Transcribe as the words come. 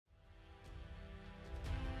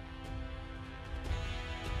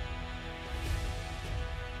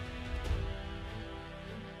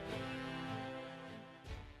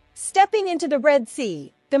Stepping into the Red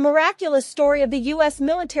Sea, the miraculous story of the U.S.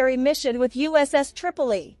 military mission with USS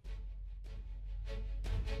Tripoli.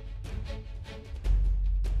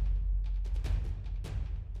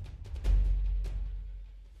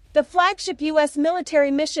 The flagship U.S. military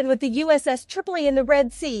mission with the USS Tripoli in the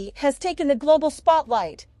Red Sea has taken the global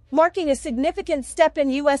spotlight, marking a significant step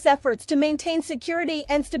in U.S. efforts to maintain security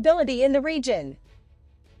and stability in the region.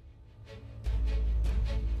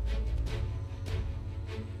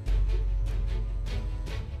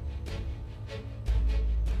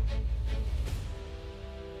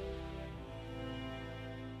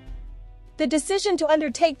 The decision to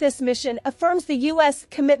undertake this mission affirms the U.S.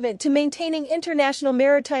 commitment to maintaining international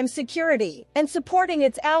maritime security and supporting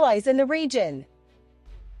its allies in the region.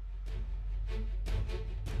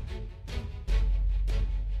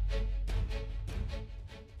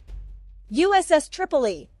 USS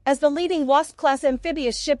Tripoli, as the leading Wasp-class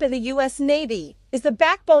amphibious ship in the U.S. Navy, is the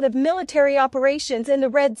backbone of military operations in the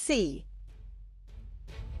Red Sea.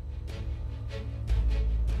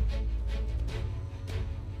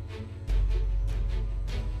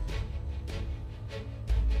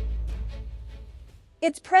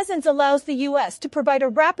 Its presence allows the U.S. to provide a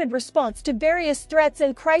rapid response to various threats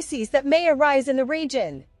and crises that may arise in the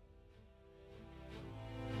region.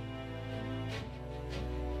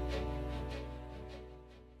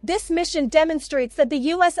 This mission demonstrates that the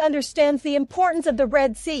U.S. understands the importance of the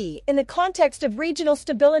Red Sea in the context of regional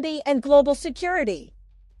stability and global security.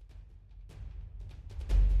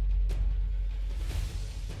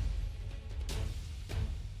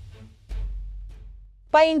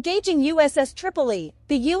 By engaging USS Tripoli,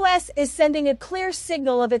 the U.S. is sending a clear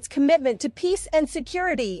signal of its commitment to peace and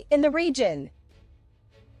security in the region.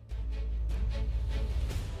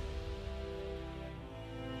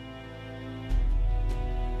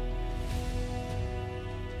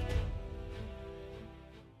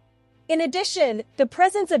 In addition, the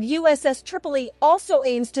presence of USS Tripoli also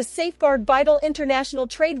aims to safeguard vital international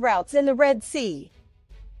trade routes in the Red Sea.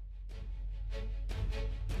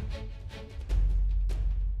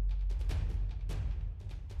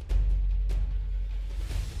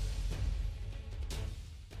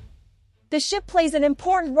 The ship plays an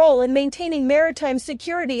important role in maintaining maritime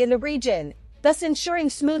security in the region, thus ensuring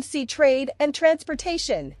smooth sea trade and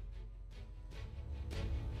transportation.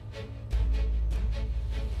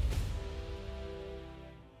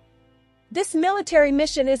 This military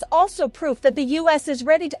mission is also proof that the U.S. is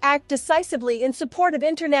ready to act decisively in support of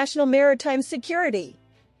international maritime security.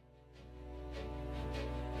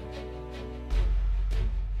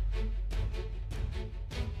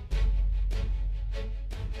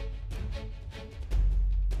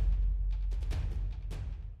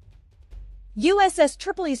 USS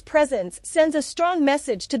Tripoli's presence sends a strong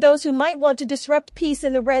message to those who might want to disrupt peace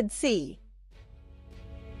in the Red Sea.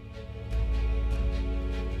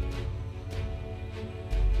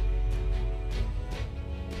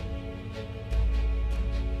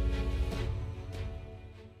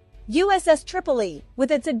 USS Tripoli,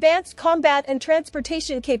 with its advanced combat and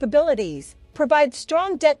transportation capabilities, provides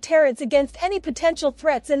strong deterrence against any potential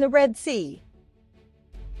threats in the Red Sea.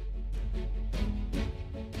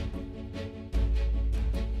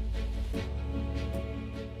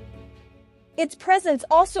 Its presence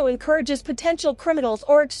also encourages potential criminals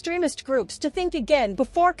or extremist groups to think again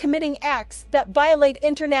before committing acts that violate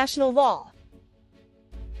international law.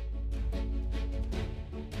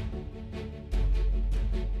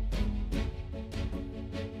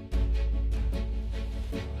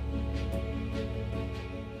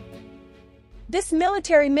 This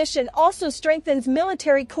military mission also strengthens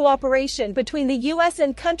military cooperation between the U.S.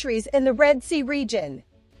 and countries in the Red Sea region.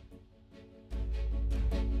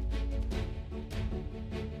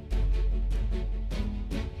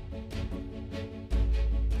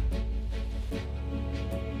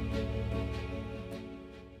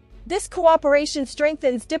 This cooperation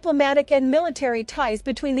strengthens diplomatic and military ties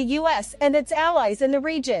between the U.S. and its allies in the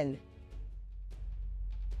region.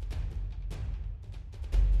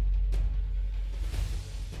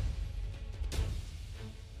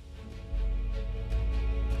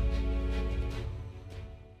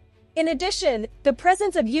 In addition, the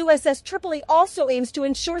presence of USS Tripoli also aims to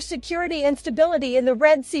ensure security and stability in the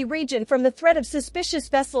Red Sea region from the threat of suspicious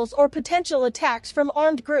vessels or potential attacks from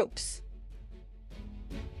armed groups.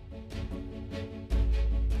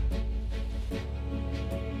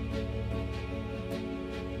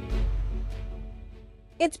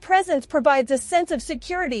 Its presence provides a sense of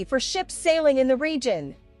security for ships sailing in the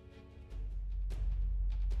region.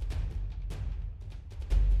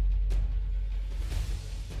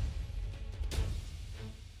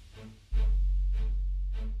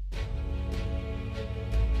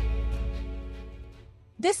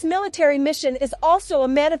 This military mission is also a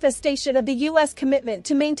manifestation of the U.S. commitment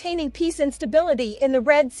to maintaining peace and stability in the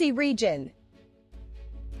Red Sea region.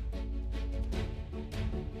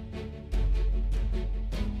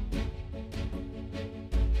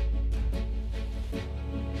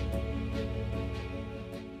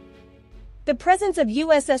 The presence of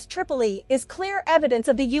USS Tripoli is clear evidence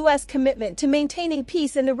of the U.S. commitment to maintaining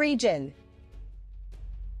peace in the region.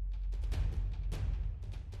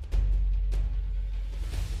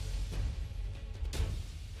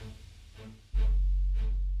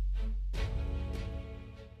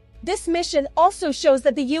 This mission also shows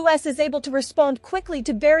that the U.S. is able to respond quickly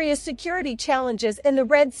to various security challenges in the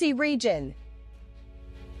Red Sea region.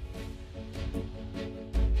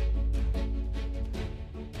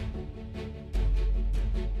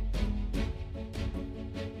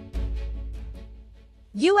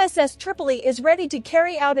 USS Tripoli is ready to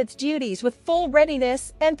carry out its duties with full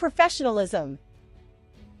readiness and professionalism.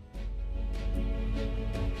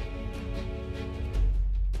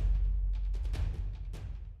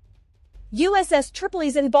 USS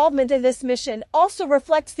Tripoli's involvement in this mission also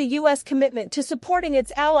reflects the U.S. commitment to supporting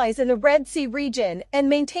its allies in the Red Sea region and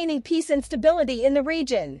maintaining peace and stability in the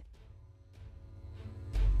region.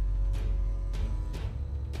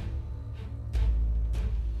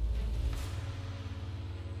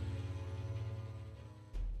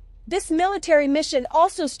 This military mission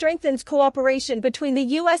also strengthens cooperation between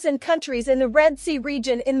the U.S. and countries in the Red Sea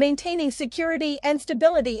region in maintaining security and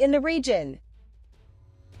stability in the region.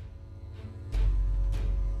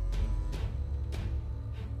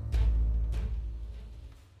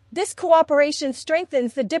 This cooperation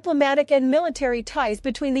strengthens the diplomatic and military ties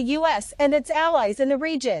between the U.S. and its allies in the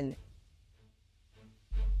region.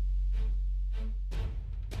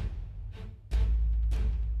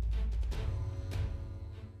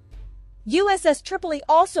 USS Tripoli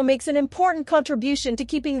also makes an important contribution to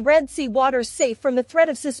keeping Red Sea waters safe from the threat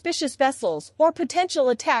of suspicious vessels or potential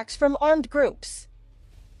attacks from armed groups.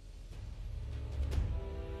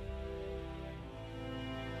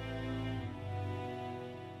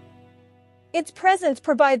 Its presence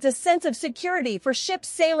provides a sense of security for ships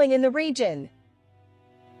sailing in the region.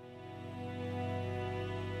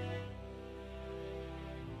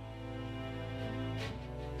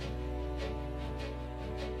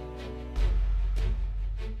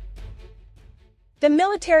 The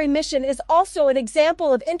military mission is also an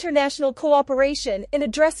example of international cooperation in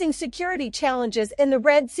addressing security challenges in the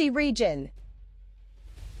Red Sea region.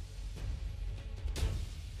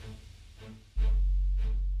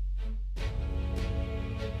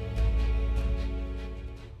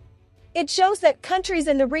 It shows that countries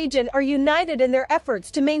in the region are united in their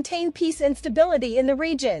efforts to maintain peace and stability in the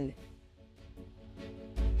region.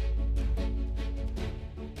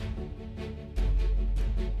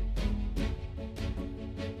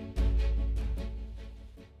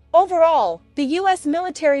 Overall, the U.S.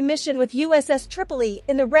 military mission with USS Tripoli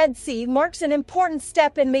in the Red Sea marks an important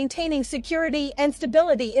step in maintaining security and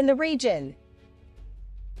stability in the region.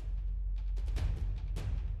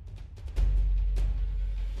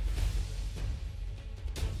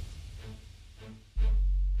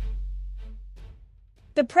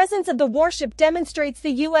 The presence of the warship demonstrates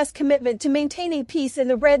the U.S. commitment to maintaining peace in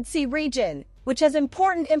the Red Sea region, which has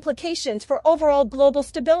important implications for overall global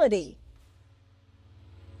stability.